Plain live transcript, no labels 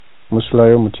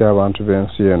musulayo mutya abantu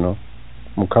b'ensi eno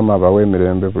mukama abawe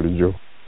emirembe bulijjo